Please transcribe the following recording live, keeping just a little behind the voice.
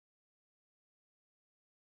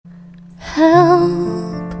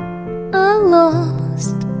Help, I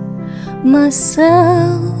lost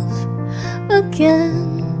myself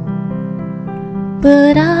again,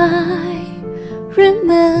 but I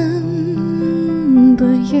remember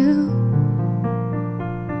you.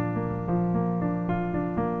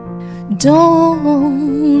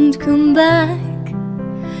 Don't come back,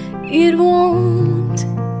 it won't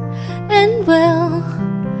end well,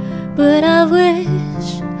 but I wish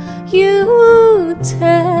you would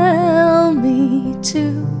tell me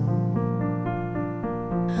to.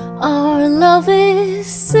 Our love is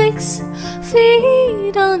 6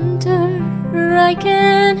 feet under. I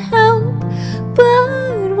can't help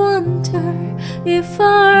but wonder if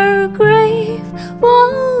our grave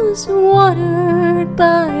was watered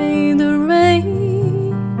by the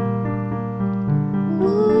rain.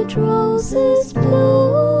 Would roses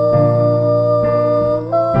bloom?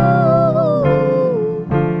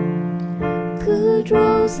 Could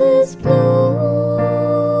roses bloom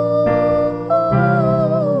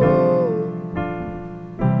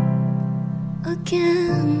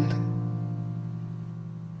again?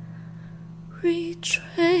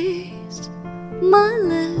 Retrace my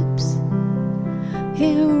lips,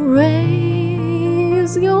 erase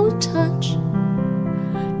your touch.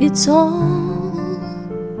 It's all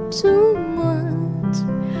too much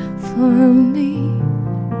for me.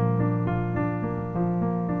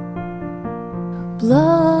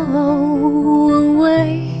 Blow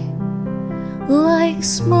away like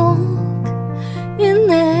smoke in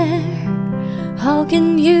there. How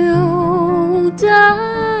can you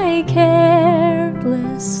die carelessly?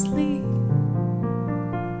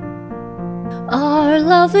 Our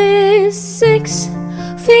love is 6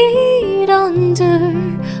 feet under.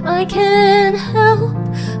 I can't help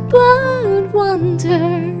but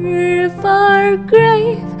wonder if our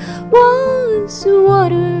grave was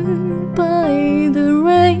watered by the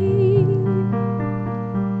rain.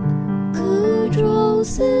 Could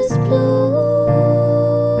roses bloom?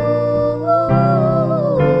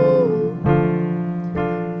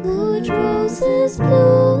 Could roses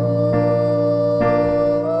bloom?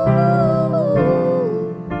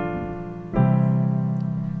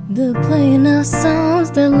 They're playing our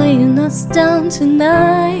songs, they're laying us down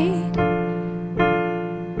tonight,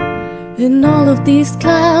 and all of these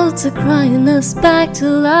clouds are crying us back to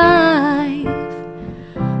life.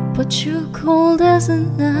 But you're cold as a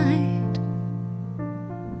night.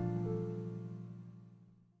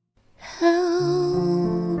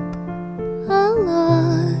 Help, I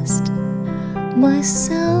lost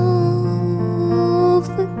myself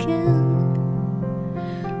again,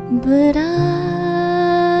 but I